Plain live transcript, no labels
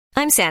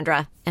I'm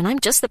Sandra, and I'm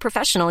just the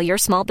professional your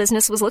small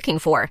business was looking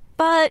for.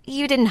 But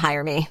you didn't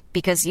hire me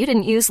because you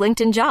didn't use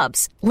LinkedIn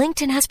Jobs.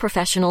 LinkedIn has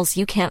professionals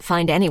you can't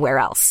find anywhere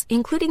else,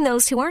 including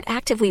those who aren't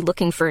actively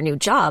looking for a new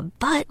job,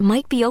 but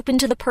might be open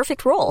to the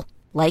perfect role,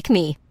 like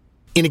me.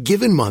 In a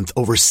given month,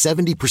 over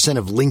 70%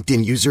 of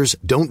LinkedIn users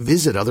don't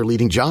visit other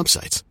leading job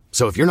sites.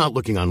 So if you're not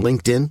looking on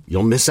LinkedIn,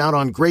 you'll miss out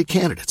on great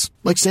candidates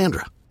like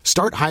Sandra.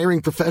 Start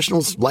hiring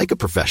professionals like a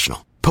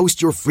professional.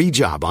 Post your free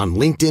job on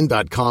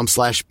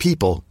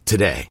linkedin.com/people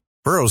today.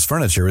 Burrow's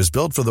furniture is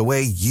built for the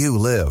way you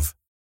live.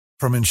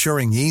 From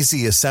ensuring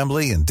easy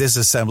assembly and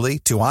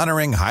disassembly to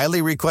honoring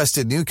highly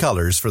requested new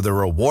colors for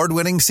their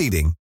award-winning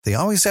seating, they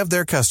always have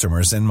their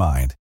customers in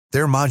mind.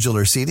 Their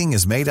modular seating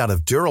is made out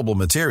of durable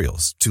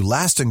materials to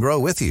last and grow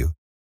with you.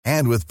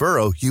 And with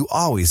Burrow, you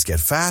always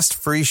get fast,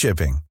 free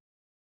shipping.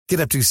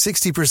 Get up to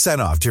 60%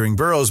 off during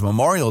Burrow's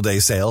Memorial Day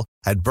sale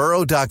at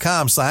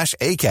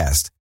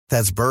burrow.com/ACAST.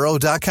 That's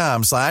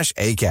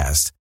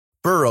burrow.com/ACAST.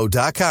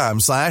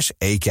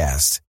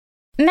 burrow.com/ACAST.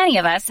 Many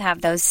of us have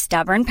those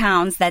stubborn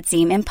pounds that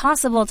seem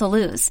impossible to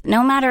lose,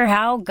 no matter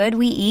how good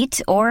we eat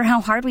or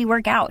how hard we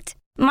work out.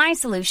 My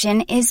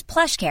solution is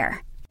PlushCare.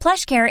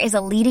 PlushCare is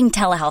a leading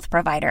telehealth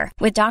provider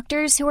with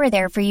doctors who are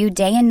there for you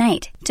day and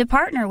night to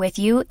partner with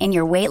you in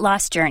your weight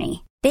loss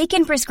journey. They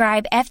can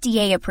prescribe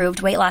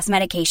FDA-approved weight loss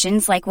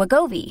medications like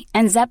Wegovy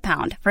and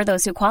Zepbound for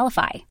those who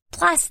qualify.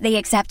 Plus, they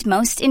accept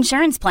most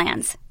insurance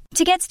plans.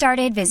 To get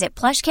started, visit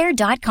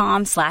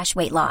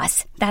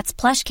plushcare.com/weightloss. That's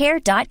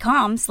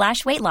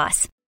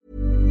plushcare.com/weightloss.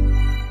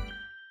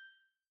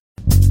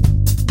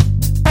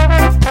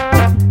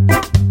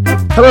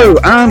 Hello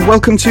and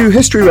welcome to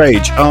History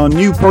Rage, our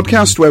new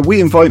podcast where we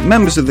invite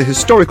members of the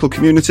historical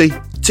community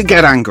to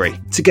get angry,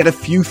 to get a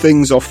few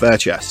things off their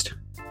chest.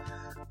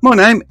 My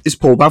name is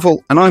Paul Bavill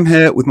and I'm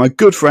here with my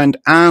good friend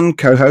and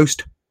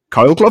co-host,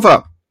 Kyle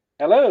Glover.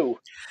 Hello.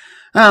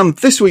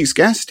 This week's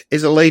guest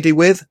is a lady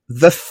with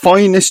the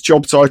finest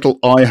job title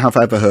I have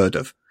ever heard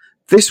of.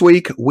 This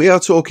week we are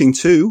talking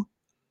to,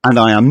 and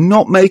I am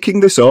not making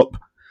this up,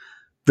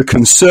 the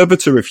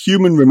Conservator of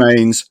Human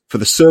Remains for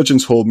the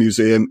Surgeons' Hall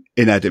Museum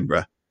in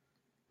Edinburgh.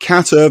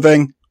 Kat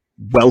Irving,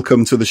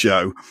 welcome to the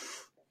show.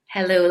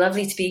 Hello,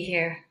 lovely to be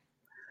here.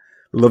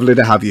 Lovely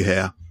to have you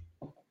here.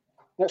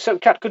 So,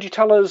 Kat, could you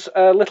tell us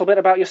a little bit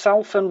about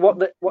yourself and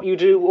what you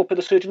do up at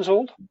the Surgeons'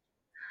 Hall?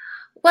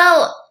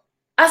 Well,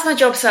 as my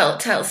job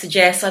title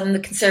suggests, I'm the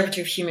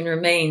Conservator of Human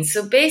Remains.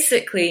 So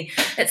basically,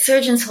 at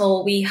Surgeons'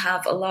 Hall, we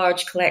have a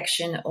large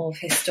collection of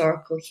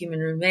historical human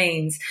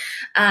remains.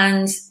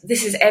 And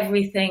this is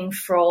everything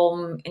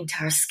from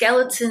entire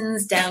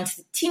skeletons down to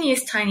the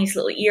teeniest, tiniest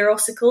little ear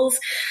ossicles.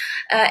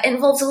 It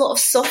involves a lot of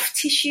soft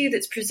tissue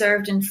that's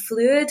preserved in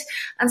fluid.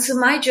 And so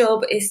my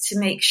job is to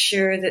make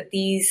sure that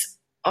these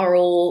are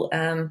all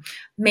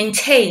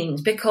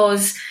maintained,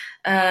 because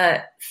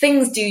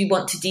things do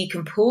want to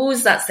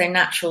decompose. That's their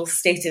natural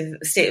state of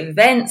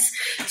events.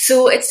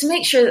 So it's to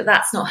make sure that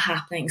that's not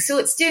happening. So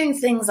it's doing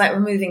things like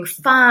removing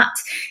fat.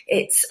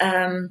 It's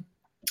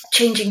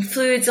changing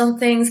fluids on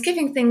things,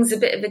 giving things a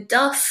bit of a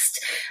dust,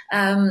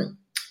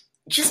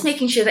 just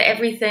making sure that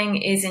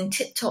everything is in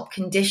tip-top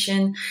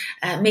condition,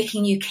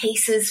 making new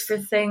cases for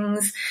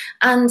things.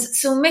 And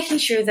so making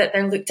sure that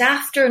they're looked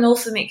after, and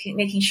also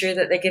making sure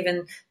that they're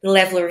given the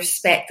level of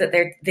respect that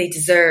they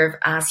deserve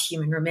as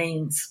human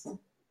remains.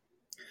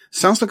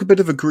 Sounds like a bit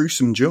of a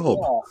gruesome job.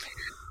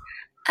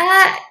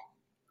 I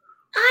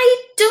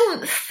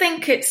don't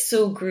think it's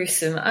so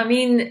gruesome. I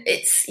mean,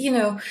 it's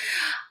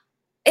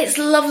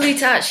lovely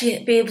to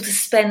actually be able to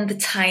spend the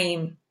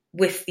time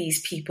with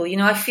these people.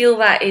 I feel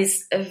that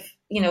is a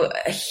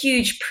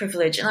huge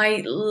privilege, and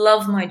I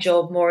love my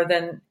job more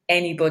than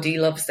anybody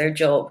loves their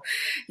job.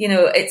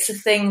 It's a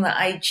thing that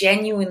I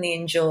genuinely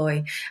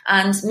enjoy,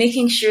 and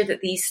making sure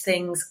that these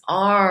things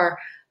are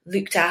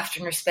looked after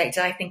and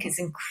respected, I think, is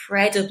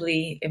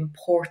incredibly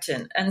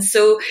important. And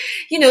so,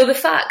 the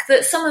fact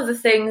that some of the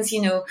things,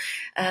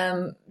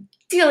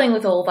 dealing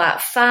with all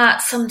that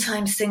fat,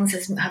 sometimes things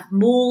have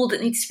mold that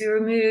needs to be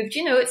removed.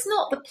 It's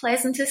not the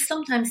pleasantest.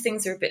 Sometimes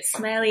things are a bit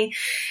smelly.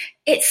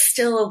 It's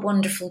still a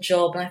wonderful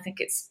job, and I think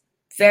it's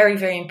very,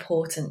 very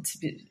important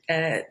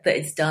that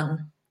it's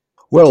done.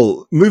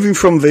 Well, moving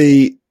from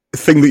the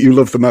thing that you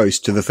love the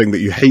most to the thing that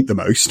you hate the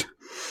most,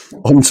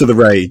 onto the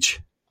rage.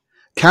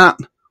 Kat,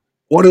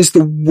 what is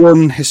the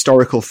one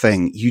historical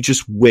thing you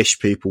just wish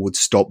people would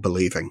stop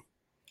believing?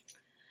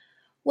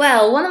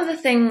 Well, one of the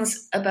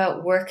things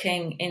about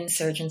working in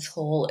Surgeons'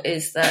 Hall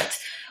is that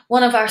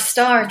one of our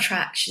star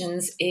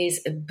attractions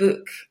is a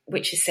book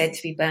which is said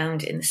to be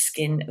bound in the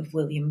skin of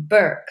William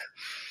Burke.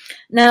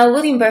 Now,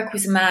 William Burke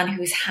was a man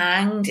who was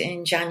hanged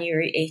in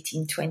January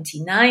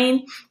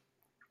 1829,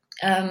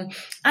 and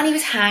he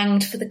was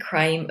hanged for the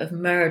crime of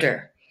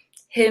murder.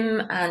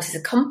 Him and his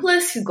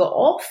accomplice, who got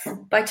off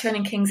by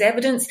turning King's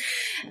evidence,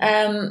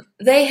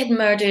 they had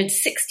murdered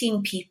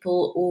 16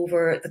 people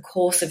over the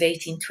course of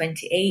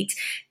 1828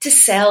 to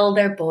sell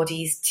their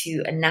bodies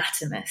to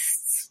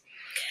anatomists.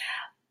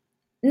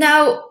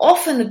 Now,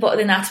 often the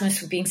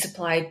anatomists were being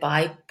supplied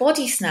by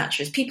body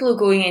snatchers, people who are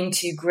going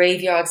into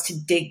graveyards to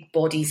dig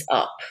bodies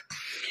up.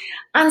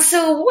 And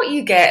so what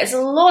you get is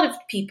a lot of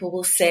people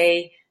will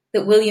say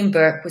that William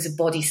Burke was a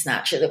body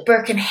snatcher, that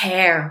Burke and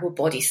Hare were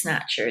body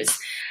snatchers.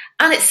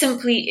 And it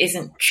simply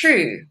isn't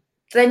true.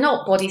 They're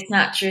not body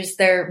snatchers,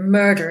 they're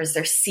murderers,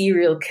 they're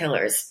serial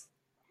killers.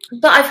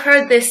 But I've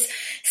heard this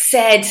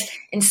said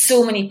in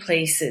so many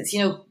places.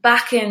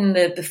 Back in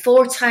the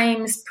before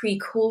times,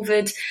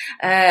 pre-COVID,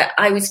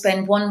 I would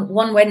spend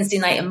one Wednesday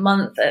night a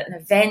month at an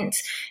event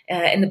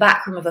in the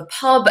back room of a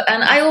pub,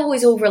 and I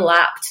always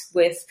overlapped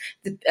with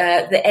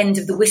the end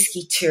of the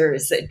whiskey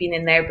tours that had been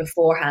in there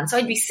beforehand. So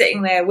I'd be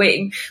sitting there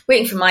waiting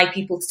for my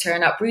people to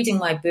turn up, reading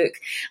my book,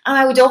 and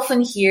I would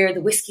often hear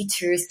the whiskey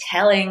tours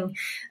telling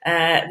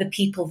the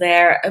people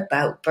there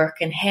about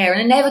Burke and Hare,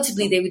 and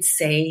inevitably they would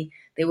say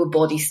they were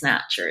body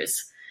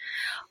snatchers.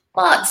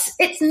 But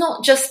it's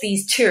not just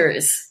these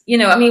tours.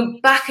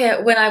 Back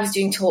when I was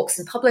doing talks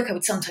in public, I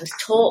would sometimes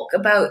talk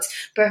about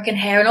Burke and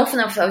Hare. And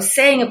often if I was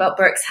saying about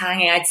Burke's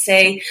hanging, I'd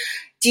say,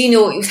 do you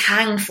know what he was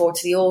hanged for,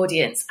 to the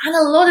audience? And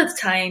a lot of the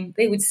time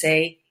they would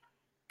say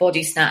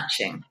body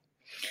snatching.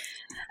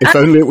 If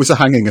only it was a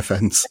hanging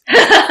offence. And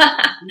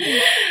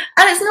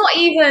it's not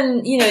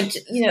even,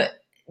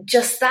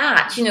 just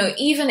that,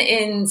 even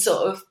in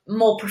sort of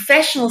more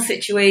professional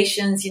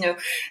situations, the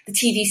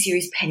TV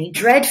series Penny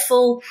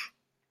Dreadful,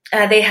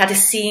 they had a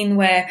scene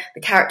where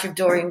the character of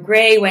Dorian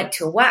Gray went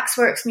to a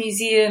waxworks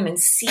museum and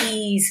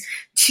sees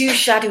two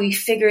shadowy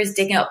figures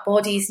digging up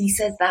bodies, and he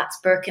says that's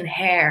Burke and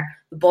Hare,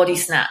 the body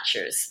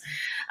snatchers.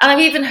 And I've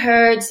even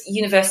heard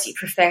university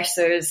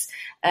professors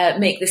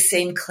make the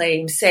same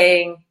claim,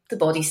 saying the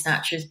body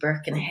snatchers,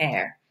 Burke and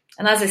Hare.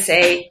 And as I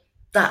say,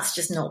 that's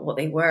just not what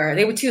they were.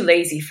 They were too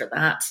lazy for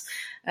that.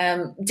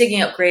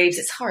 Digging up graves,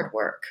 it's hard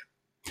work.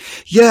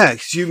 Yeah,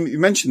 because you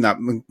mentioned that.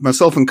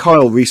 Myself and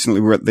Kyle recently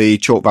were at the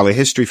Chalk Valley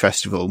History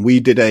Festival, and we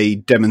did a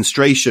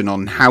demonstration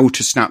on how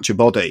to snatch a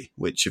body,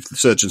 which if the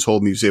Surgeons Hall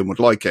Museum would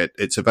like it,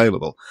 it's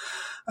available.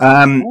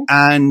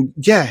 And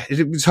yeah,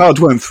 it was hard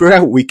work.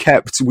 Throughout, we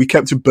kept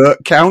a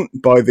Burke count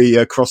by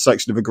the cross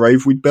section of a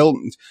grave we'd built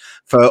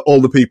for all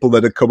the people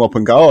that had come up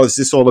and go, oh, is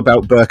this all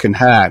about Burke and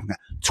Hare?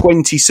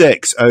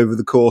 26 over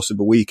the course of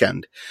a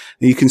weekend.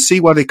 And you can see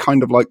why they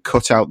kind of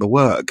cut out the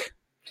work.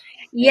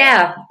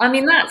 Yeah,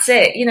 that's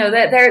it.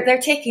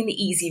 They're taking the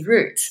easy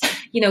route.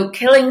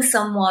 Killing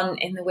someone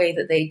in the way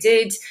that they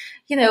did.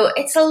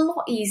 It's a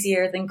lot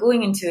easier than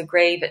going into a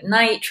grave at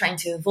night, trying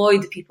to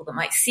avoid the people that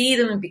might see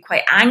them and be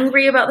quite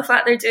angry about the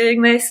fact they're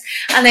doing this,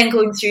 and then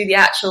going through the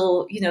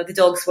actual, the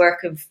dog's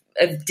work of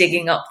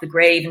digging up the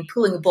grave and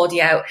pulling the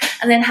body out,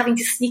 and then having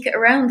to sneak it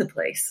around the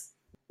place.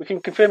 We can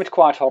confirm it's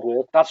quite hard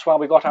work. That's why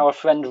we got our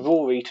friend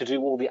Rory to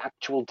do all the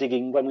actual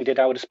digging when we did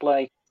our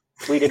display.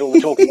 We did all the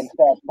talking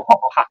instead.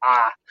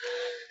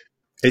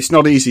 It's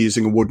not easy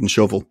using a wooden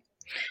shovel.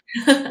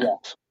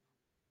 Yes.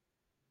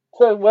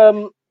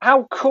 So,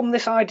 how come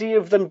this idea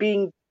of them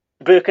being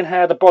Burke and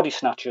Hare the body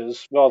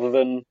snatchers rather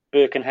than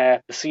Burke and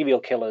Hare the serial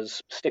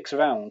killers sticks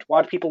around?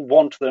 Why do people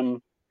want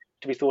them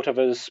to be thought of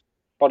as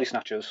body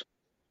snatchers?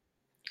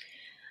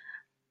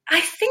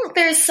 I think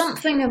there's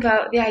something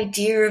about the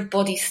idea of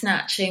body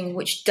snatching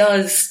which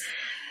does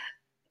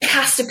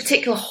cast a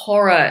particular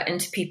horror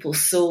into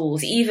people's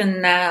souls,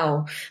 even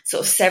now,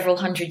 sort of several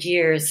hundred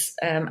years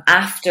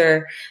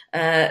after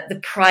the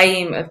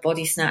prime of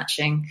body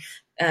snatching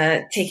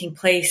taking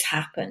place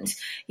happened.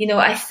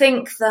 I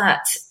think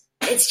that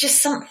it's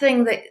just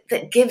something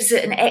that gives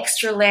it an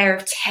extra layer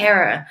of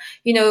terror.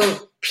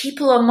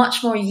 People are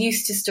much more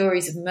used to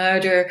stories of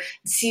murder and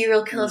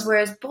serial killers,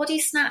 whereas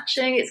body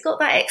snatching, it's got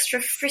that extra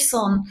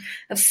frisson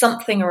of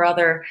something or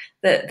other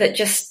that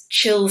just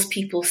chills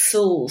people's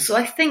souls. So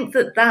I think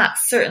that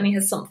certainly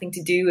has something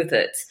to do with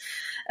it.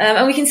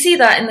 And we can see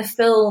that in the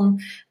film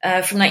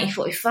from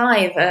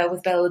 1945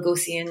 with Bela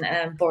Lugosi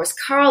and Boris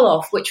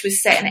Karloff, which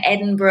was set in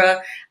Edinburgh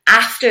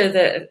after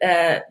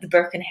the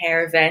Burke and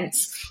Hare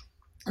events,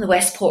 the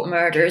Westport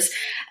murders.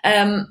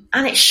 And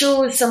it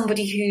shows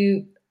somebody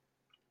who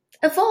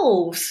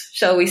evolves,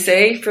 shall we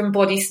say, from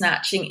body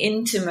snatching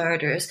into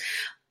murders.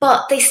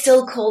 But they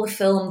still call the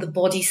film The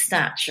Body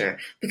Snatcher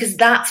because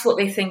that's what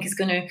they think is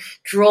going to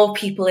draw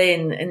people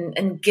in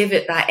and give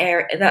it that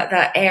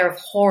air of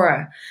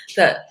horror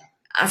that,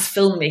 as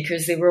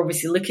filmmakers, they were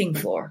obviously looking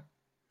for.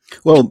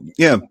 Well,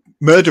 yeah,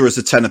 murderers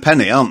are 10 a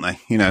penny, aren't they?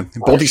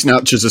 Body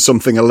snatchers are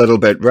something a little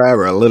bit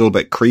rarer, a little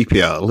bit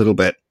creepier, a little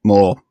bit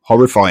more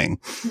horrifying.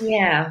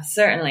 Yeah,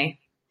 certainly.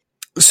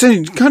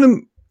 So,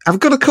 I've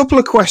got a couple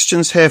of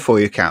questions here for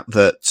you, Kat,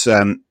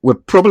 that we're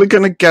probably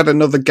going to get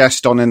another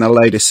guest on in a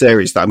later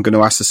series that I'm going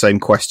to ask the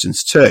same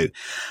questions to.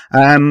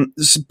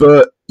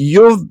 But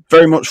you're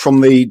very much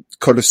from the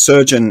kind of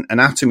surgeon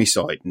anatomy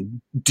side.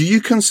 Do you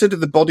consider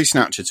the body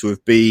snatcher to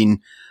have been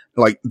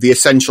like the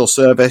essential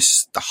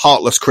service, the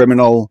heartless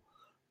criminal,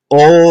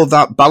 or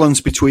that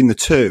balance between the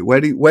two? Where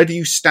do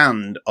you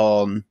stand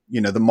on,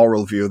 the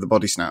moral view of the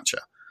body snatcher?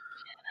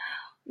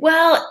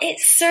 Well,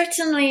 it's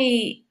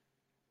certainly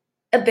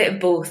a bit of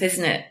both,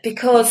 isn't it?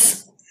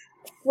 Because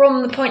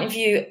from the point of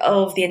view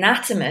of the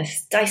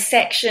anatomist,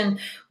 dissection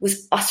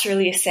was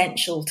utterly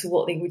essential to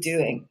what they were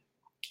doing.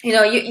 You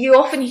know, you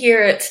often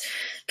hear it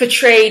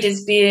portrayed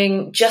as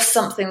being just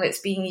something that's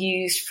being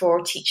used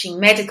for teaching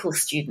medical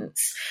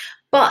students,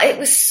 but it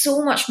was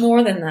so much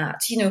more than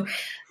that. You know,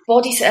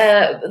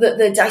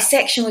 the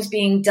dissection was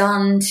being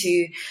done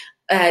to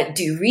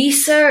do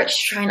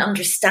research, try and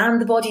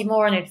understand the body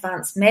more in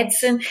advanced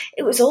medicine.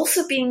 It was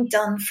also being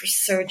done for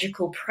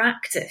surgical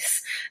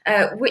practice,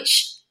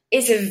 which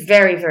is a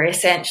very, very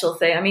essential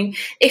thing. I mean,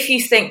 if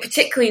you think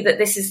particularly that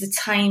this is the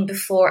time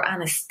before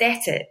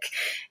anaesthetic,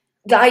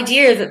 the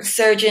idea that the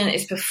surgeon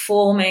is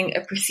performing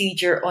a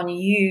procedure on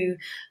you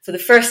for the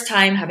first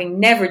time, having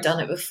never done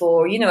it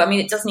before, you know, I mean,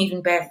 it doesn't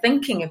even bear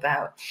thinking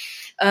about.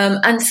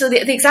 And so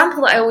the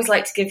example that I always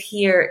like to give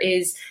here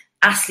is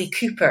Astley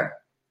Cooper.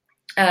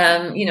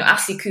 You know,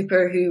 Astley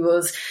Cooper, who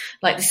was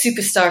like the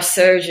superstar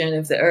surgeon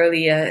of the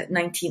early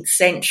 19th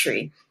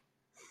century.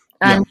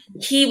 And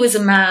he was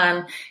a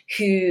man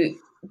who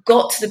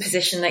got to the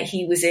position that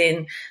he was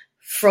in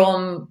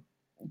from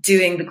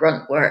doing the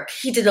grunt work.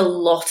 He did a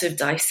lot of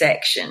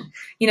dissection.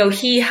 You know,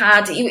 he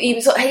had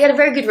a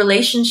very good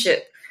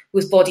relationship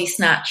with body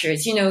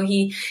snatchers. You know,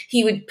 he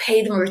would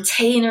pay them a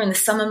retainer in the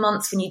summer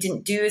months when you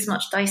didn't do as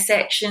much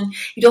dissection.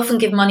 He'd often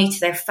give money to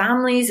their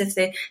families if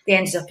they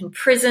ended up in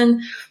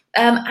prison.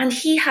 And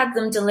he had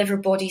them deliver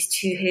bodies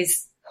to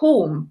his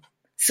home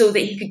so that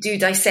he could do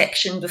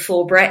dissection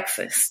before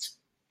breakfast.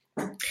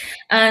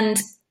 And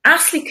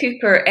Astley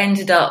Cooper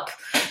ended up,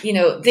 you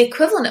know, the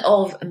equivalent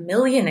of a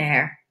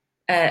millionaire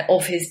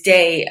of his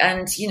day.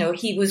 And, you know,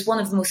 he was one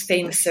of the most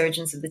famous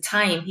surgeons of the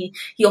time. He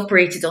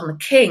operated on the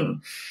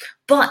king.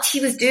 But he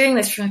was doing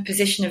this from a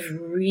position of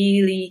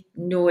really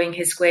knowing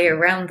his way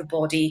around the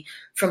body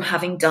from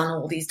having done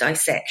all these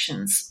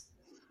dissections.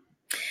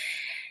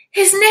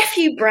 His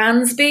nephew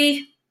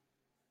Bransby,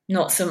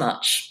 not so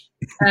much.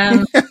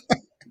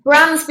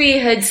 Bransby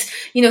had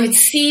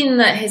seen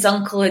that his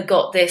uncle had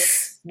got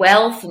this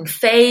wealth and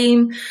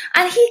fame,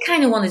 and he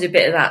kind of wanted a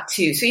bit of that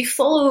too. So he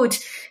followed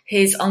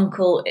his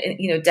uncle,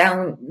 you know,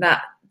 down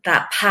that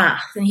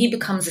path, and he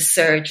becomes a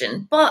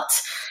surgeon. But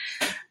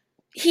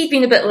he'd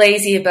been a bit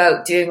lazy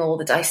about doing all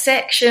the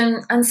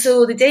dissection, and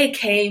so the day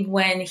came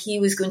when he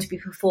was going to be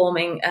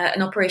performing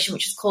an operation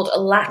which is called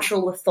a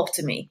lateral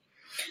lithotomy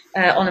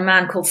on a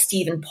man called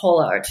Stephen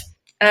Pollard.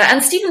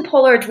 And Stephen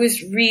Pollard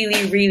was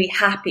really, really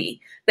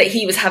happy that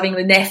he was having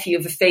the nephew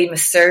of a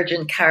famous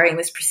surgeon carrying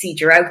this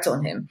procedure out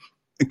on him.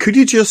 Could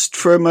you just,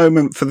 for a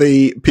moment, for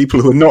the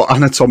people who are not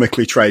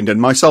anatomically trained, and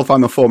myself,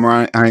 I'm a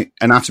former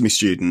anatomy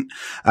student,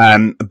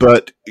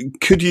 but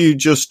could you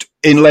just,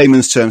 in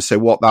layman's terms, say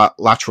what that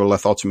lateral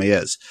lithotomy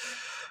is?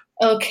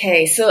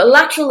 Okay, so a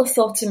lateral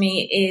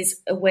lithotomy is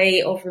a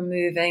way of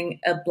removing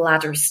a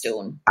bladder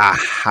stone.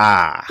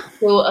 Aha.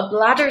 So a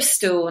bladder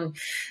stone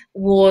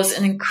was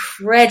an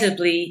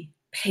incredibly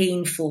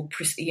painful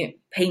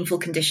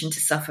condition to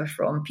suffer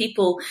from.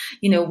 People,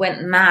 you know,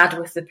 went mad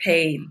with the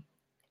pain.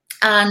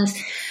 And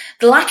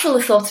the lateral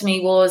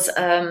lithotomy was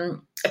a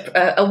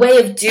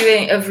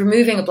way of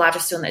removing a bladder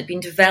stone that had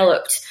been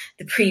developed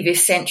the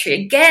previous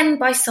century, again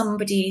by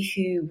somebody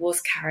who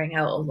was carrying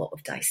out a lot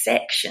of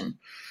dissection.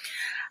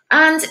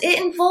 And it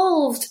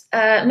involved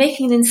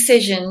making an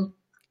incision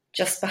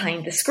just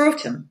behind the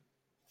scrotum.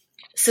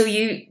 So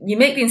you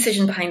make the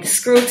incision behind the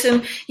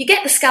scrotum, you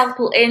get the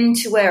scalpel in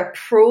to where a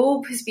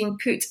probe has been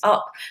put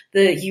up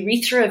the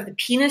urethra of the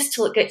penis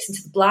till it gets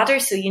into the bladder,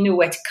 so you know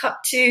where to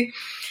cut to.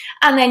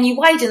 And then you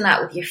widen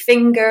that with your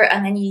finger,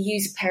 and then you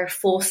use a pair of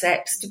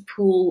forceps to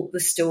pull the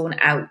stone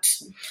out.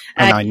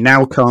 And I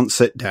now can't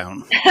sit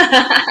down.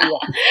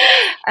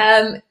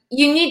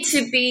 You need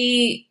to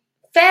be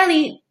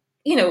fairly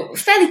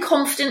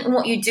confident in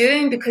what you're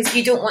doing, because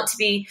you don't want to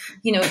be,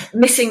 you know,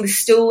 missing the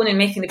stone and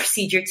making the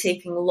procedure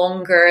taking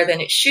longer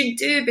than it should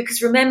do.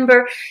 Because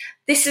remember,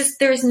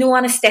 there is no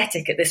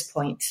anaesthetic at this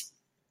point.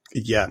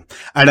 Yeah.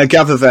 And I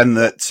gather then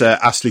that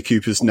Astley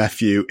Cooper's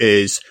nephew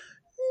is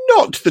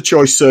not the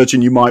choice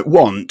surgeon you might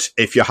want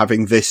if you're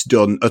having this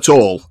done at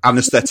all,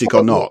 anaesthetic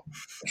or not.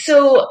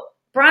 So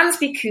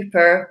Bransby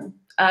Cooper,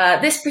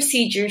 this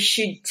procedure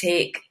should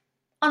take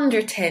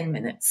under 10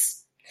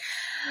 minutes.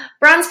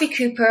 Bransby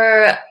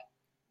Cooper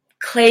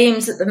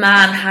claims that the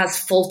man has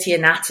faulty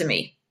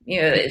anatomy.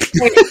 You know,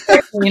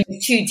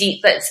 it's too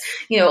deep. That's,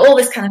 you know, all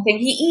this kind of thing.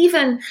 He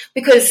even,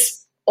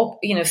 because,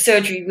 you know,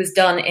 surgery was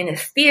done in a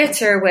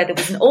theatre where there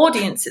was an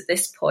audience at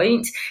this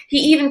point, he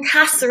even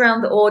casts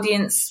around the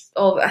audience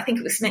of, I think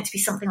it was meant to be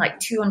something like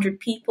 200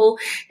 people,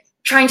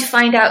 trying to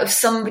find out if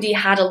somebody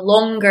had a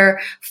longer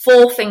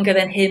forefinger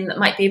than him that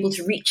might be able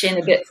to reach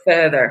in a bit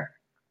further.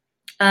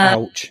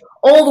 Ouch.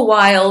 All the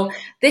while,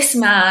 this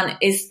man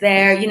is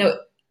there, you know,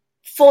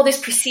 for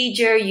this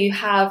procedure, you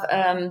have,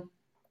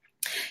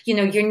 you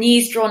know, your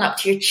knees drawn up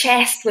to your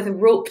chest with a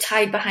rope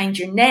tied behind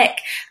your neck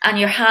and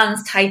your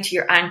hands tied to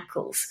your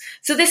ankles.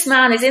 So this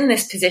man is in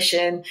this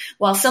position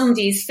while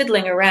somebody's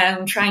fiddling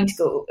around trying to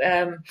go,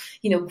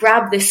 you know,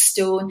 grab this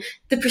stone.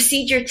 The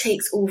procedure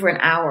takes over an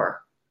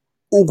hour.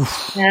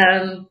 Oof.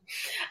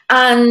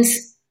 And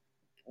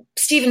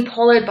Stephen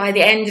Pollard, by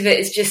the end of it,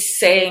 is just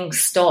saying,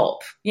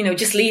 stop,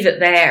 just leave it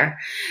there.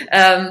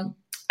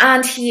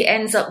 And he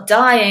ends up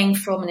dying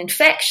from an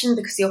infection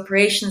because the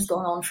operation has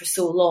gone on for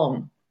so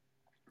long.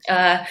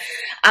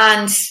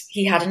 And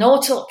he had an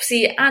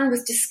autopsy and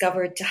was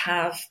discovered to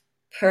have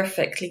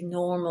perfectly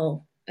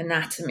normal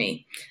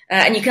anatomy.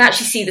 And you can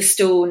actually see the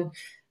stone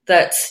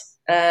that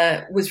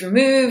was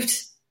removed,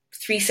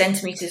 3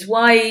 centimetres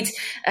wide,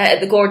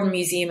 at the Gordon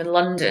Museum in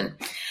London.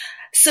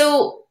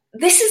 So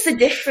this is the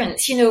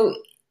difference,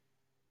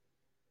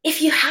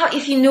 if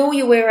you know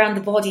your way around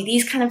the body,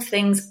 these kind of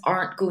things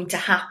aren't going to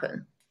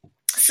happen.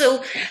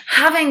 So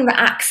having the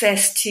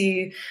access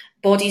to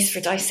bodies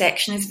for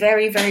dissection is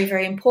very, very,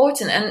 very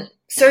important. And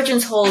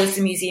Surgeons' Hall is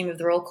the Museum of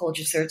the Royal College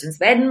of Surgeons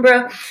of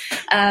Edinburgh.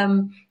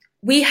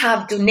 We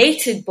have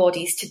donated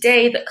bodies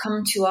today that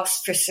come to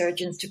us for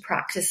surgeons to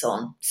practice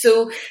on.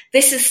 So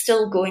this is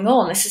still going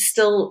on. This is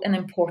still an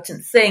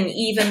important thing,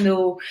 even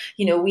though,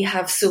 we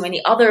have so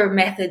many other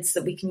methods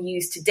that we can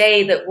use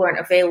today that weren't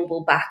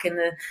available back in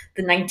the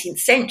 19th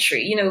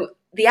century.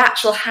 The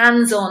actual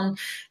hands-on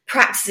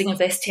practicing of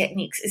these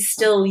techniques is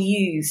still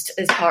used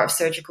as part of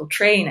surgical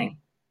training.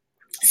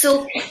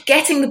 So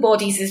getting the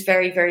bodies is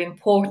very, very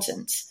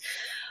important.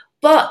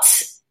 But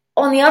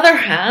on the other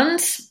hand,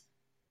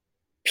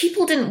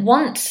 people didn't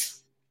want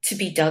to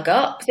be dug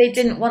up. They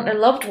didn't want their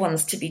loved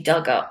ones to be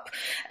dug up.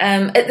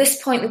 At this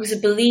point, there was a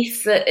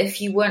belief that if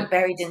you weren't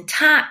buried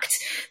intact,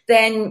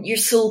 then your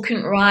soul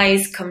couldn't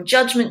rise come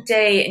Judgment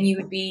Day, and you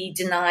would be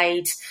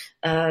denied,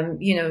 an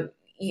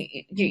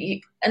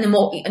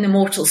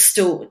immortal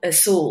soul.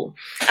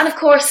 And of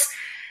course,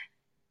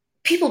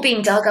 people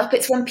being dug up,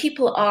 it's when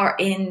people are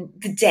in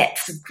the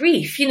depths of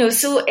grief,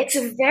 so it's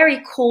a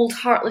very cold,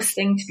 heartless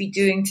thing to be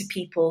doing to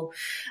people,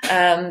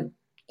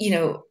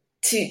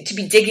 to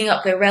be digging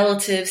up their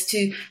relatives,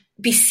 to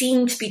be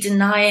seen to be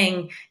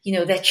denying,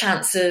 their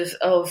chance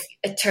of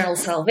eternal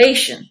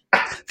salvation.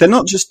 They're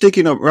not just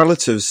digging up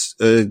relatives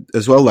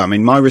as well. I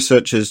mean, my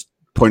researchers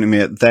pointed me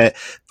at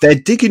they're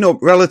digging up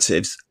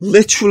relatives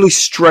literally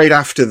straight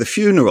after the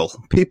funeral.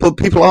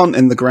 People aren't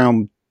in the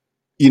ground,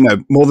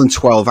 more than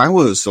 12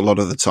 hours a lot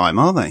of the time,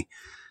 are they?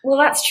 Well,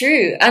 that's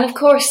true. And of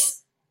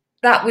course,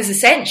 that was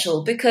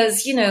essential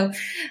because,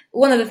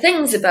 one of the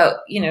things about,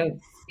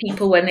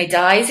 people when they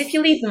die is if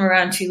you leave them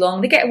around too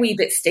long, they get a wee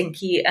bit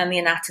stinky and the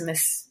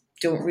anatomists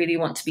don't really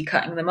want to be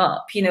cutting them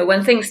up.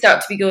 When things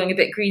start to be going a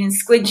bit green and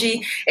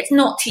squidgy, it's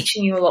not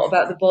teaching you a lot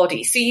about the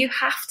body. So you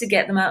have to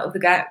get them out of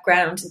the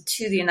ground and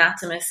to the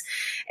anatomist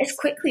as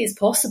quickly as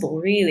possible,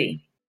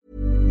 really.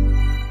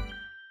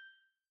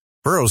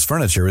 Burrow's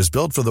furniture is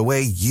built for the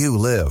way you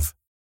live.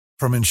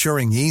 From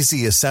ensuring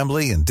easy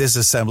assembly and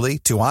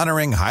disassembly to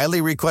honoring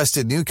highly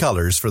requested new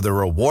colors for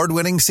their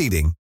award-winning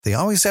seating, they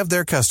always have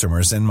their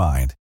customers in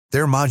mind.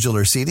 Their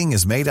modular seating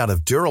is made out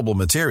of durable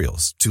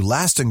materials to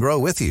last and grow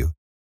with you.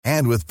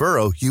 And with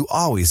Burrow, you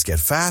always get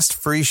fast,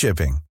 free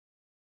shipping.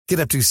 Get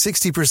up to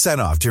 60%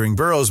 off during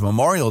Burrow's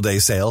Memorial Day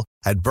sale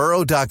at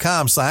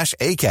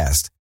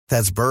burrow.com/ACAST.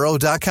 That's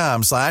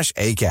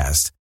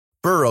burrow.com/ACAST.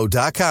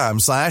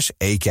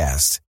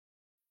 burrow.com/ACAST.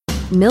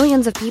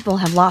 Millions of people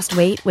have lost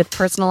weight with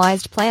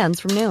personalized plans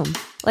from Noom.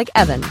 Like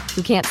Evan,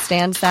 who can't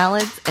stand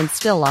salads and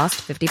still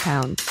lost 50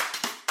 pounds.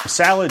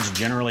 Salads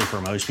generally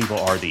for most people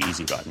are the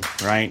easy button,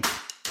 right?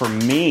 For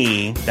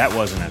me, that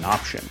wasn't an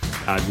option.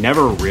 I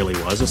never really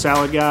was a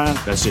salad guy.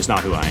 That's just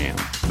not who I am.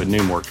 But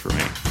Noom worked for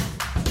me.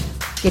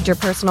 Get your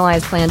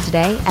personalized plan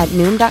today at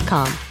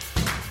Noom.com.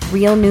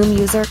 Real Noom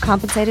user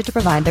compensated to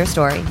provide their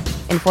story.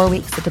 In 4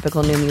 weeks, the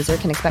typical Noom user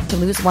can expect to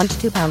lose 1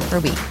 to 2 pounds per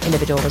week.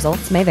 Individual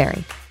results may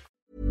vary.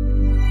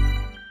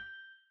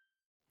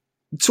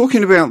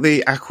 Talking about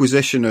the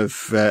acquisition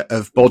of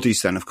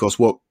bodies, then, of course,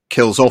 what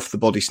kills off the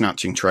body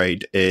snatching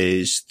trade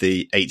is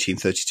the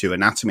 1832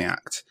 Anatomy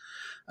Act,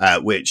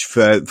 which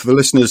for the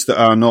listeners that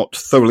are not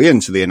thoroughly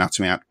into the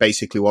Anatomy Act,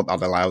 basically what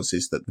that allows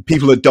is that the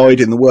people that died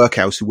in the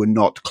workhouse who were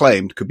not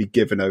claimed could be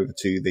given over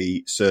to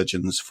the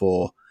surgeons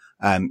for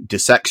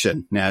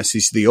dissection. Now, this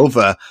is the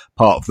other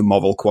part of the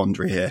moral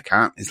quandary here,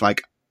 Kat. It's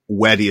like,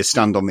 where do you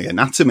stand on the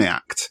Anatomy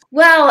Act?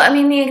 Well, I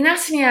mean, the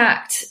Anatomy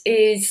Act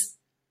is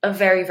a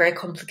very, very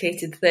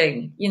complicated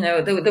thing.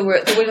 There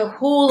were a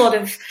whole lot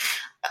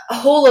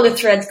of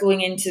threads going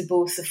into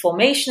both the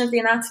formation of the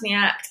Anatomy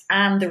Act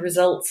and the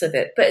results of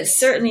it. But it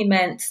certainly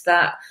meant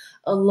that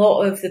a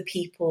lot of the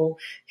people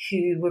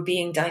who were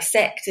being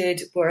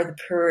dissected were the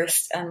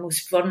poorest and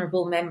most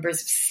vulnerable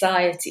members of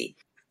society.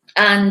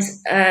 And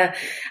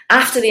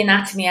after the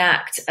Anatomy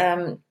Act,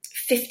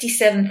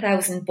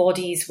 57,000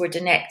 bodies were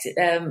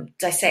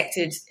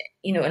dissected,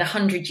 in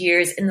 100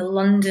 years in the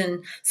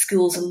London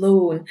schools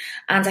alone.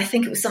 And I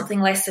think it was something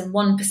less than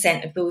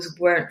 1% of those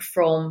weren't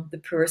from the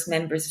poorest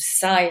members of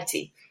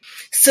society.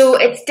 So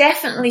it's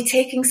definitely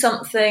taking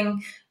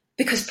something,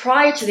 because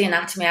prior to the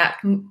Anatomy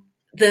Act,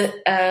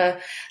 the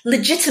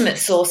legitimate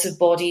source of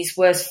bodies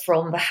was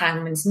from the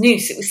hangman's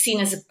noose. It was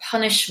seen as a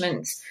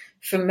punishment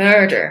for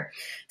murder.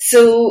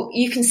 So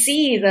you can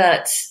see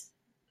that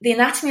the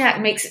Anatomy Act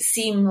makes it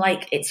seem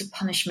like it's a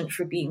punishment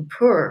for being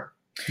poor,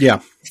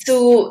 Yeah.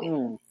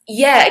 So,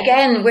 yeah,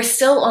 again, we're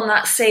still on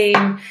that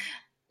same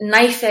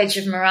knife edge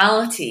of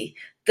morality.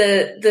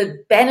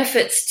 The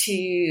benefits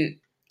to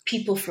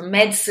people from the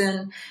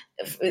medicine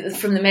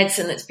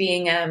that's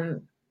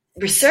being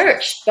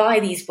researched by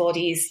these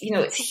bodies,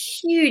 it's a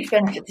huge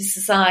benefit to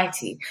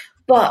society.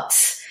 But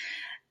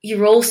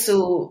you're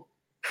also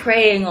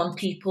preying on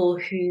people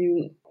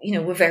who,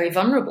 were very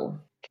vulnerable.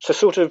 So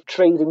sort of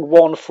trading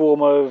one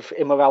form of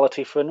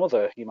immorality for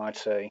another, you might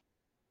say.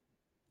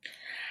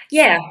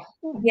 Yeah,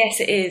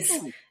 yes, it is.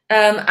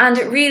 And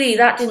really,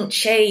 that didn't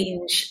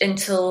change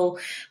until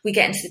we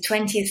get into the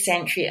 20th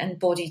century and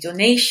body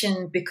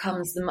donation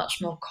becomes the much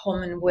more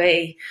common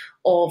way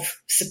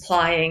of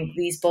supplying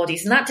these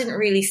bodies. And that didn't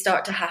really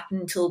start to happen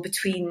until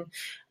between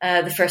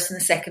the First and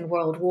the Second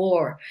World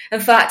War. In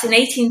fact, in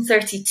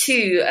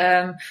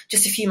 1832,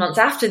 just a few months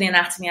after the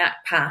Anatomy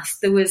Act passed,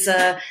 there was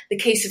the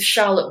case of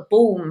Charlotte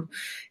Bohm,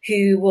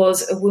 who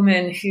was a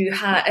woman who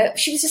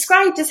she was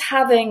described as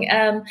having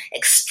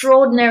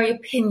extraordinary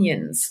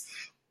opinions.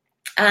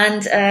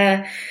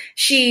 And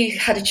she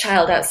had a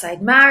child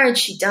outside marriage.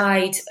 She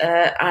died,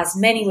 as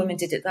many women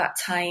did at that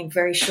time,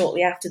 very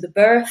shortly after the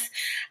birth.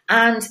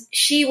 And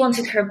she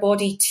wanted her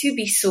body to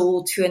be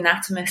sold to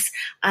anatomists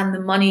and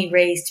the money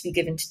raised to be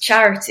given to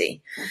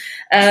charity.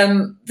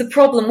 The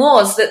problem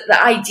was that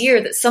the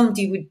idea that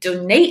somebody would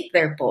donate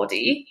their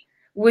body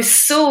was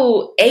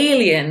so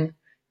alien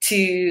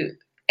to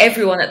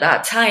everyone at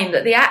that time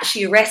that they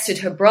actually arrested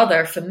her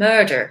brother for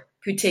murder,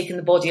 who'd taken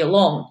the body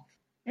along.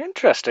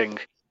 Interesting.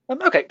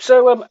 Okay,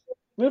 so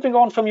moving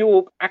on from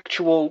your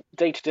actual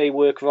day-to-day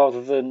work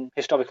rather than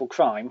historical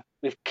crime,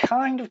 we've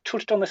kind of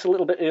touched on this a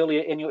little bit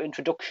earlier in your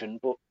introduction,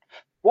 but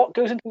what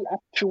goes into the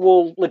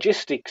actual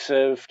logistics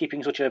of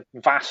keeping such a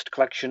vast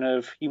collection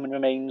of human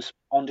remains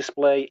on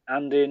display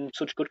and in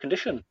such good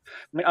condition?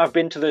 I mean, I've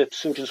been to the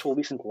Surgeons' Hall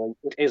recently.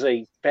 It is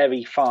a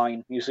very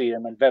fine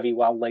museum and very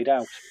well laid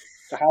out.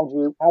 So how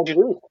do you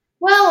do it?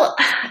 Well,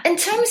 in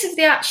terms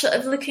of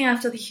of looking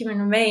after the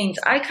human remains,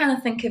 I kind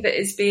of think of it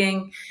as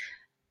being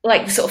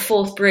like the sort of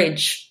fourth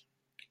bridge,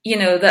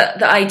 the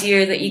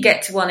idea that you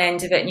get to one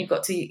end of it and you've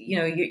got to,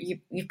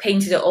 you've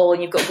painted it all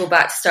and you've got to go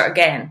back to start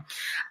again.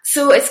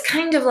 So it's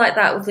kind of like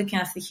that with looking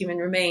after the human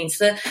remains.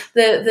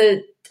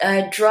 The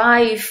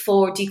drive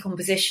for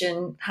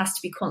decomposition has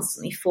to be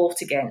constantly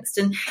fought against.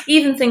 And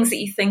even things that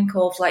you think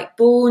of like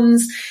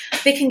bones,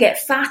 they can get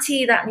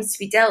fatty, that needs to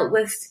be dealt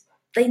with.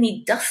 They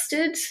need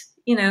dusted,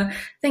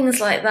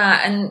 things like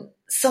that. And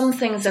some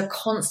things are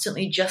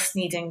constantly just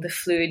needing the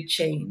fluid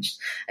changed.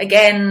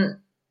 Again,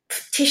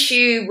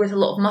 tissue with a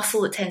lot of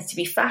muscle that tends to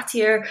be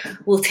fattier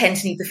will tend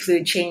to need the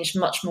fluid changed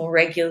much more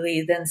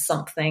regularly than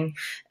something,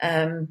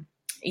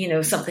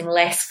 something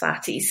less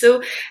fatty.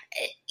 So,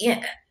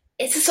 yeah,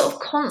 it's a sort of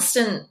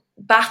constant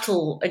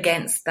battle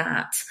against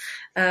that.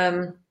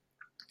 And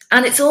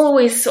it's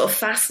always a sort of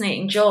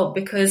fascinating job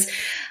because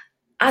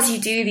as you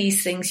do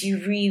these things,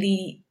 you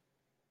really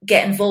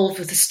get involved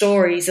with the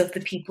stories of the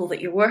people that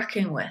you're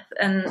working with.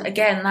 And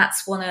again,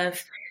 that's one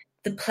of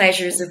the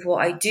pleasures of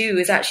what I do,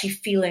 is actually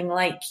feeling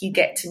like you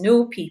get to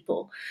know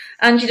people.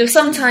 And,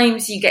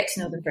 sometimes you get to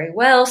know them very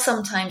well.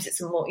 Sometimes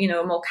it's a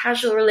more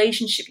casual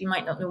relationship. You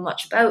might not know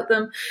much about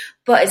them,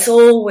 but there's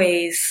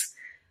always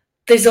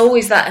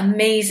that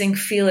amazing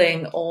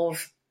feeling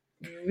of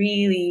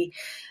really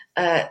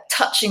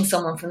touching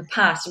someone from the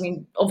past. I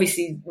mean,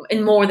 obviously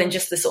in more than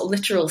just the sort of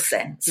literal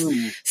sense.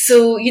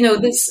 So,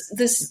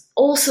 there's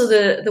also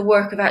the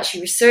work of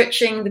actually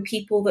researching the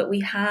people that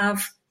we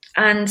have.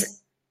 And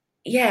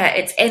yeah,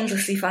 it's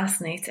endlessly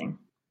fascinating.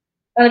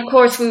 And of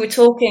course, we were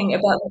talking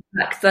about the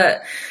fact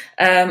that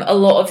a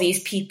lot of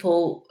these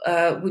people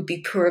would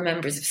be poorer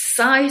members of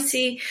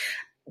society.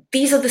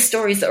 These are the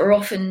stories that are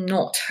often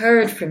not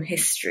heard from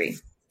history.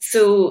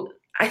 So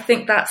I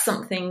think that's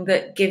something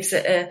that gives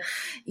it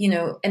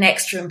an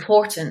extra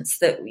importance,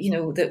 that,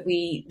 that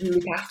we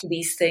look after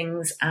these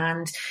things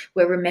and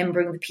we're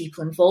remembering the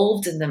people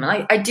involved in them.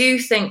 And I do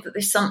think that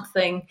there's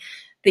something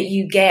that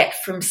you get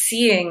from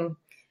seeing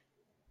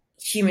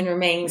human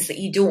remains that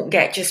you don't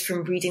get just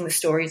from reading the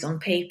stories on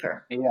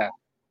paper. Yeah.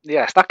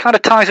 Yes, that kind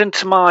of ties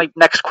into my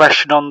next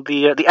question on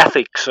the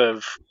ethics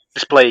of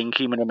displaying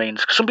human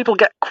remains. Some people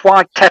get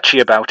quite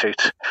touchy about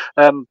it,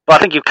 but I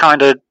think you've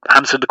kind of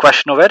answered the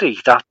question already,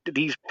 that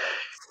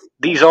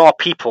these are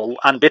people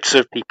and bits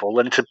of people,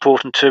 and it's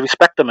important to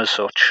respect them as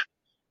such.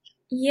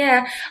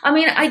 Yeah, I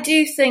mean, I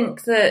do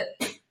think that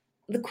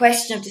the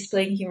question of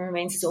displaying human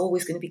remains is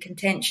always going to be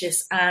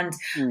contentious, and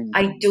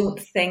I don't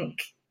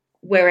think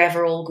we're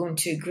ever all going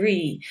to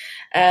agree.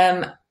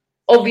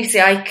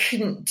 Obviously, I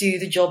couldn't do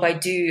the job I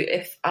do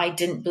if I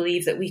didn't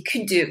believe that we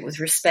could do it with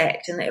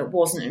respect and that it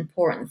wasn't an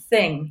important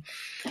thing.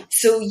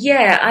 So,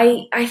 yeah,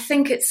 I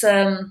think it's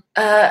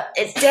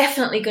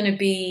definitely going to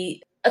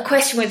be a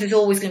question where there's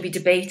always going to be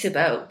debate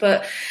about.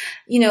 But,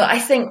 I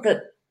think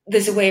that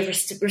there's a way of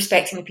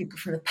respecting the people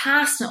from the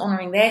past and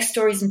honouring their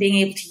stories and being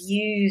able to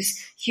use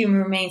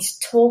human remains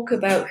to talk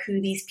about who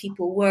these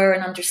people were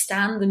and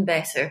understand them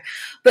better.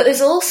 But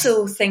there's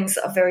also things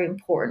that are very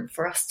important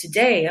for us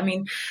today. I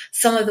mean,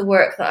 some of the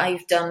work that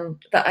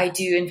I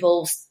do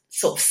involves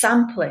sort of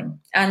sampling,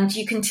 and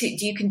you can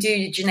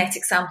do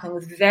genetic sampling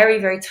with very,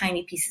 very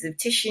tiny pieces of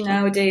tissue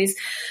nowadays.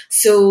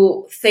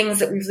 So things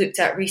that we've looked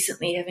at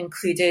recently have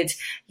included,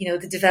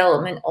 the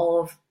development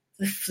of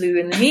the flu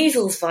and the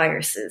measles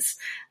viruses.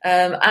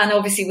 And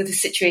obviously with the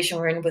situation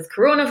we're in with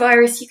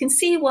coronavirus, you can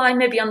see why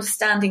maybe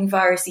understanding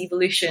virus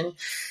evolution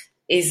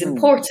is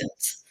important.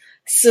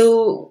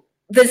 So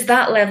there's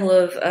that level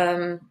of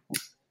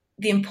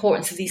the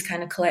importance of these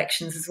kind of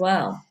collections as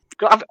well.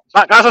 As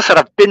I said,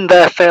 I've been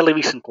there fairly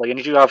recently, and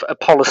you do have a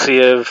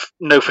policy of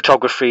no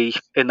photography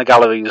in the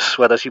galleries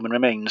where there's human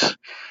remains,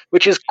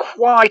 which is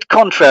quite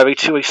contrary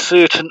to a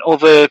certain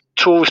other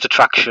tourist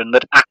attraction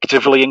that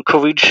actively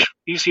encourage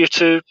you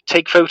to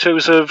take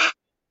photos of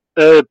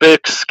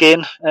Burke's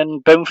skin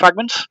and bone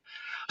fragments.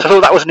 So I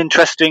thought that was an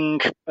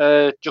interesting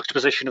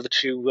juxtaposition of the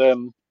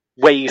two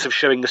ways of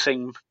showing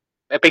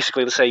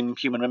basically the same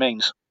human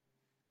remains.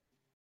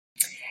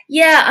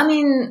 Yeah, I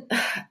mean,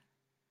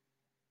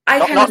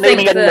 not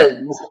naming any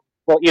names,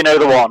 but you know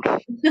the one.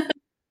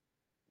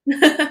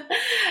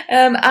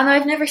 And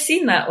I've never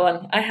seen that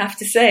one, I have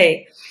to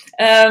say.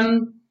 Yeah,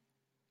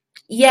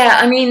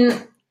 I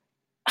mean,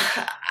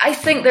 I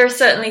think there are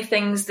certainly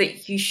things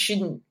that you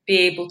shouldn't be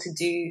able to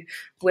do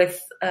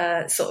with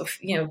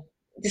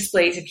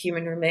displays of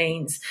human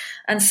remains.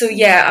 And so,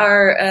 yeah,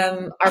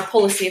 our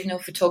policy of no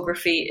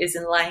photography is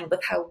in line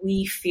with how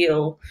we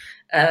feel,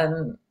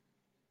 that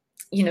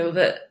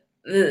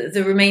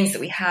the remains that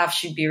we have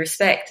should be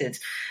respected.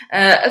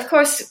 Of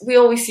course, we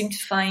always seem to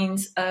find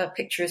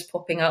pictures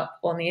popping up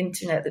on the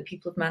internet that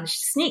people have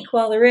managed to sneak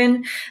while they're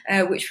in,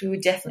 which we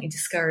would definitely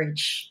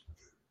discourage.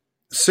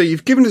 So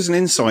you've given us an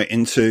insight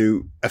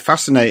into a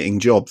fascinating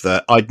job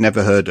that I'd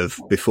never heard of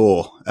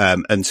before,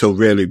 until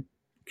really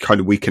kind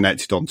of we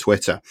connected on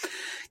Twitter.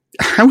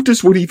 How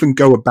does one even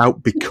go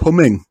about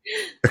becoming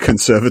a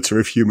conservator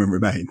of human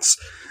remains?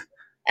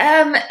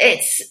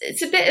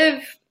 It's a bit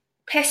of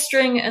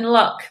pestering and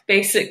luck,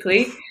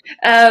 basically.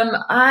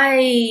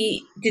 I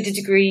did a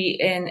degree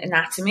in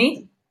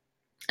anatomy,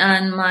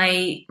 and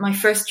my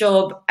first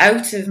job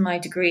out of my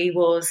degree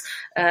was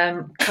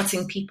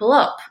cutting people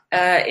up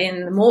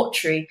in the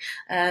mortuary.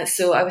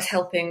 So I was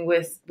helping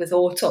with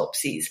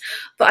autopsies.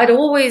 But I'd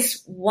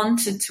always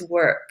wanted to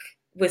work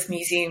with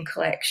museum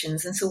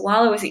collections. And so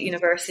while I was at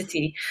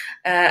university,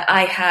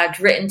 I had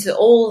written to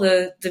all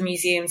the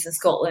museums in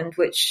Scotland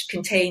which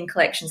contain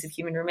collections of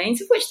human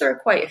remains, of which there are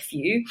quite a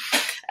few.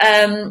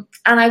 And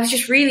I was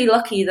just really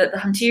lucky that the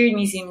Hunterian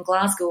Museum in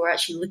Glasgow were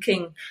actually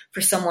looking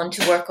for someone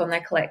to work on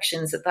their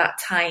collections at that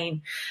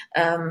time.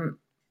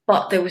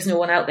 But there was no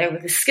one out there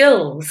with the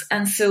skills.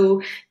 And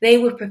so they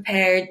were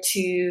prepared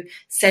to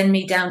send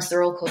me down to the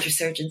Royal College of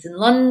Surgeons in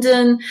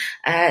London,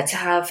 to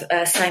have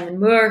Simon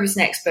Moore, who's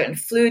an expert in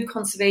fluid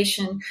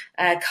conservation,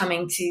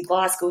 coming to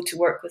Glasgow to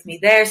work with me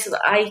there so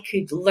that I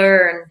could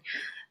learn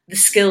the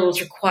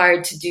skills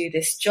required to do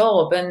this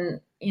job.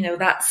 And,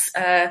 that's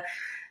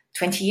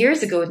 20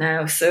 years ago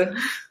now. So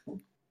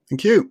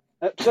thank you.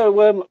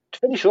 To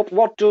finish up,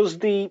 what does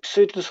the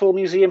Surgeons Hall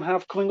Museum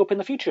have coming up in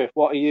the future?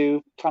 What are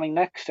you planning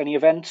next? Any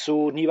events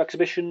or new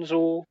exhibitions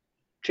or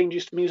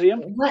changes to the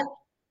museum?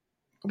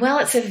 Well,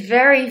 it's a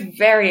very,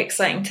 very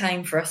exciting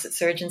time for us at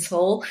Surgeons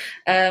Hall,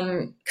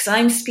 because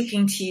I'm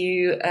speaking to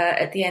you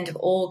at the end of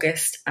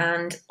August,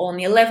 and on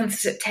the 11th of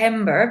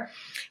September,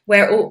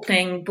 we're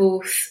opening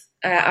both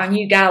our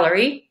new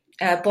gallery,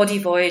 Body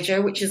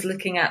Voyager, which is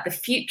looking at the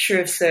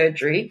future of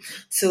surgery,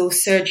 so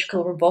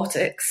surgical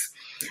robotics.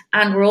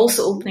 And we're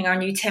also opening our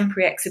new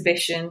temporary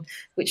exhibition,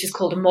 which is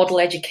called A Model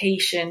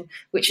Education,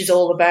 which is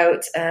all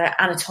about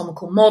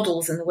anatomical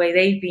models and the way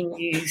they've been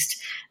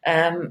used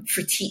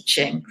for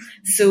teaching.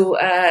 So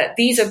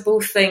these are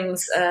both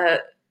things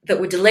that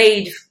were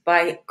delayed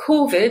by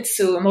COVID.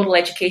 So A Model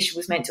Education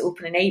was meant to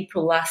open in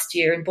April last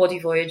year, and Body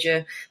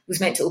Voyager was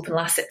meant to open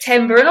last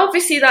September. And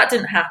obviously that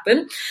didn't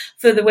happen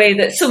for the way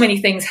that so many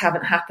things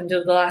haven't happened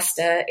over the last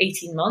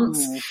 18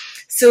 months.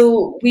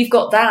 So we've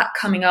got that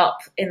coming up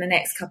in the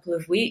next couple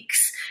of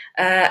weeks.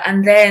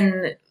 And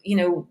then,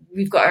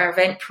 we've got our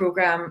event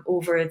program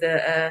over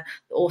the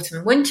autumn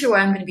and winter, where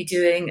I'm going to be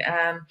doing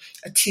a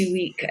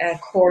 2-week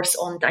course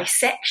on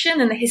dissection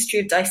and the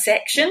history of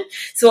dissection.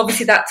 So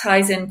obviously that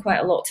ties in quite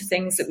a lot to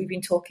things that we've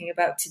been talking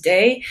about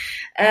today.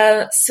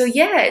 So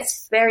yeah,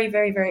 it's very,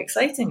 very, very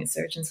exciting at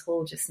Surgeons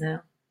Hall just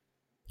now.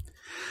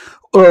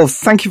 Well,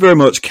 thank you very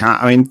much,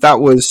 Kat. I mean, that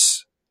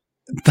was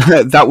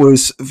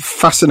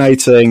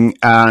fascinating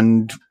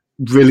and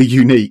really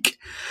unique.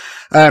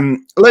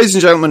 Ladies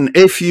and gentlemen,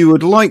 if you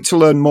would like to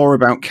learn more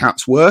about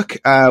Kat's work,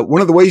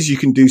 one of the ways you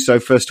can do so,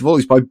 first of all,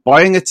 is by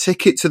buying a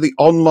ticket to the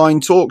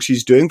online talk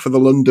she's doing for the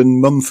London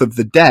Month of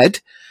the Dead.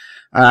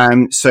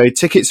 So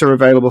tickets are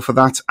available for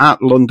that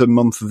at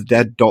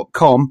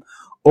londonmonthofthedead.com,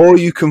 or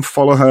you can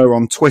follow her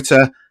on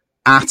Twitter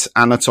at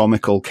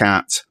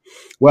 @anatomicalcat.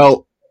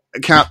 Well,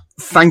 Kat,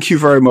 thank you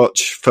very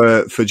much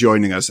for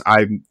joining us.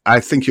 I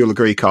think you'll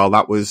agree, Carl,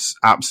 that was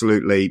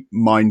absolutely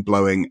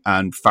mind-blowing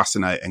and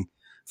fascinating.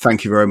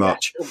 Thank you very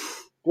much.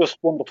 Just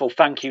wonderful.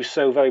 Thank you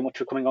so very much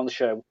for coming on the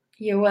show.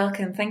 You're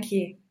welcome. Thank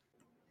you.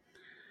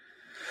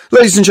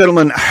 Ladies and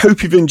gentlemen, I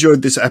hope you've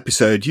enjoyed this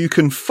episode. You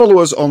can follow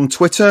us on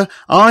Twitter.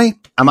 I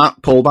am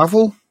at Paul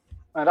Bavel.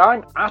 And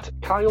I'm at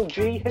Kyle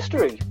G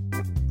History.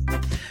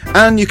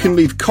 And you can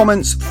leave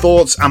comments,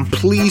 thoughts, and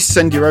please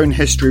send your own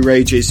history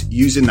rages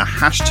using the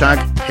hashtag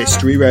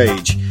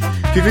HistoryRage.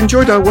 If you've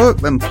enjoyed our work,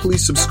 then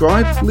please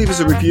subscribe, leave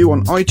us a review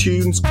on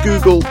iTunes,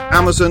 Google,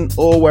 Amazon,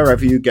 or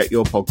wherever you get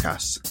your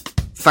podcasts.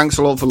 Thanks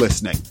a lot for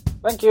listening.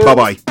 Thank you.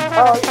 Bye-bye.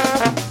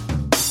 Bye.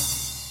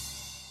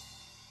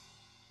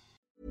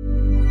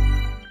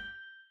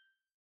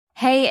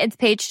 Hey, it's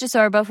Paige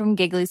DeSorbo from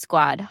Giggly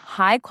Squad.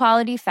 High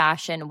quality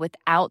fashion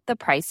without the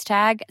price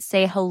tag.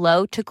 Say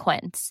hello to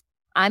Quince.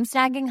 I'm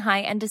snagging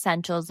high-end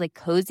essentials like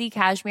cozy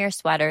cashmere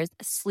sweaters,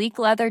 sleek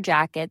leather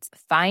jackets,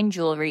 fine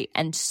jewelry,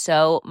 and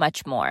so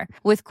much more.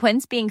 With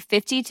Quince being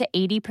 50 to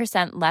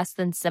 80% less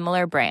than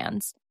similar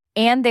brands.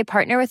 And they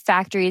partner with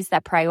factories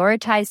that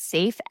prioritize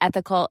safe,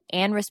 ethical,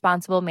 and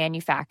responsible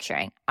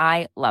manufacturing.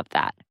 I love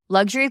that.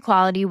 Luxury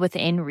quality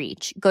within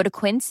reach. Go to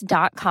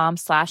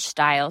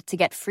quince.com/style to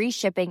get free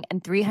shipping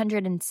and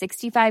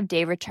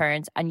 365-day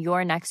returns on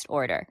your next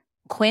order.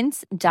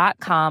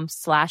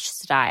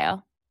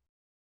 Quince.com/style.